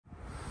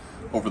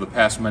over the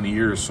past many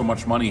years, so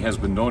much money has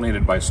been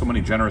donated by so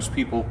many generous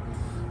people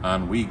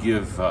on We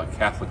Give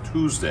Catholic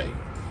Tuesday.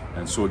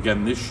 And so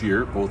again, this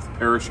year, both the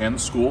parish and the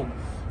school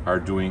are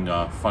doing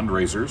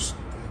fundraisers.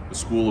 The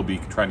school will be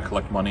trying to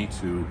collect money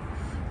to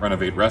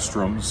renovate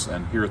restrooms,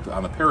 and here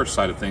on the parish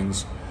side of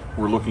things,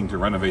 we're looking to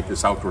renovate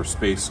this outdoor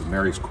space of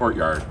Mary's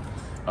Courtyard.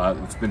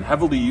 It's been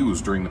heavily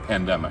used during the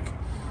pandemic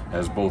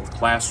as both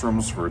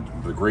classrooms for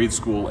the grade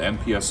school and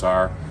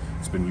PSR.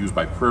 It's been used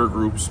by prayer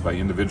groups, by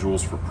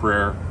individuals for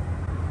prayer.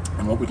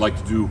 And what we'd like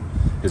to do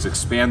is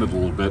expand it a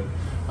little bit.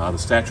 The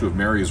statue of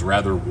Mary is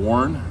rather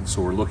worn, and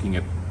so we're looking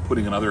at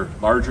putting another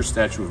larger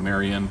statue of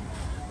Mary in,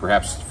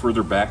 perhaps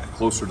further back,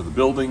 closer to the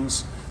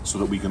buildings, so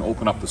that we can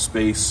open up the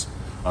space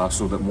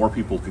so that more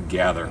people could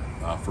gather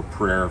for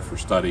prayer, for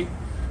study,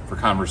 for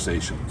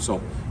conversation.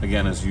 So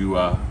again, as you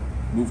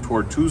move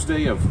toward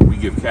Tuesday of We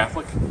Give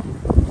Catholic,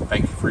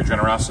 thank you for your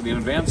generosity in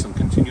advance, and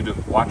continue to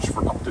watch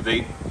for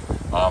up-to-date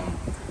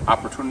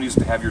opportunities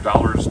to have your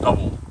dollars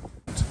doubled.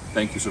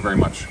 Thank you so very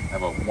much.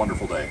 Have a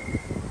wonderful day.